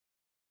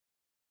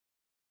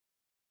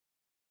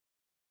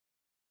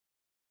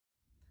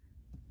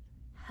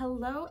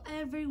Hello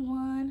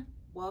everyone,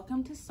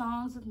 welcome to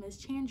Songs with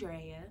Miss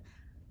Chandrea.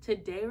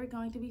 Today we're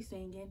going to be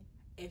singing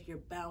If You're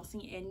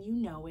Bouncy and You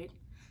Know It.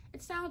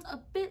 It sounds a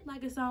bit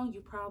like a song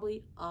you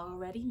probably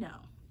already know.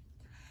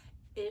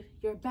 If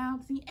you're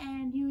bouncy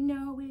and you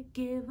know it,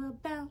 give a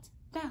bounce,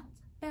 bounce,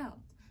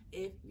 bounce.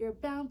 If you're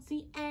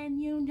bouncy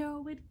and you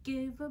know it,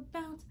 give a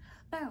bounce,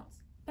 bounce,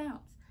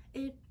 bounce.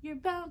 If you're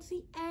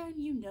bouncy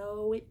and you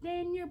know it,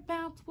 then your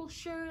bounce will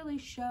surely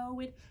show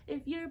it.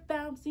 If you're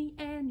bouncy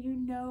and you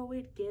know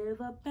it,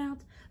 give a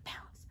bounce,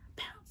 bounce,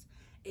 bounce.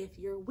 If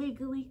you're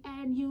wiggly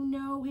and you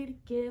know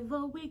it, give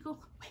a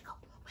wiggle, wiggle,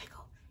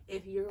 wiggle.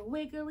 If you're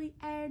wiggly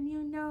and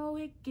you know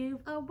it, give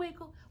a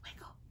wiggle,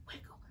 wiggle,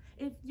 wiggle.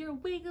 If you're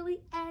wiggly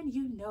and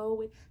you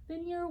know it,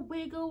 then your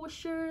wiggle will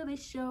surely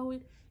show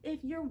it.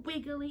 If you're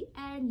wiggly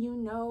and you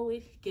know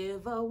it,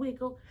 give a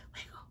wiggle,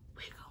 wiggle,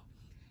 wiggle.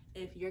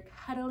 If you're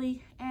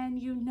cuddly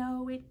and you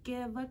know it,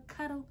 give a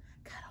cuddle,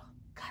 cuddle,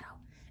 cuddle.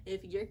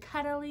 If you're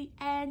cuddly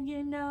and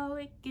you know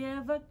it,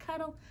 give a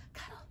cuddle,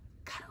 cuddle,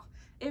 cuddle.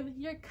 If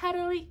you're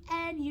cuddly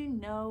and you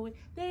know it,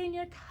 then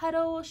your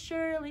cuddle will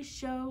surely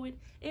show it.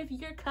 If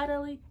you're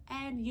cuddly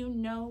and you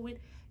know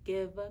it,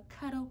 give a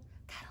cuddle,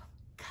 cuddle,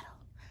 cuddle.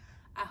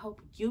 I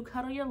hope you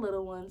cuddle your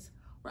little ones.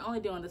 We're only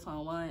doing this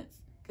one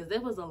once because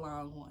it was a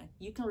long one.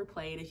 You can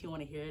replay it if you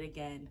want to hear it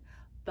again.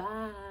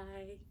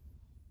 Bye.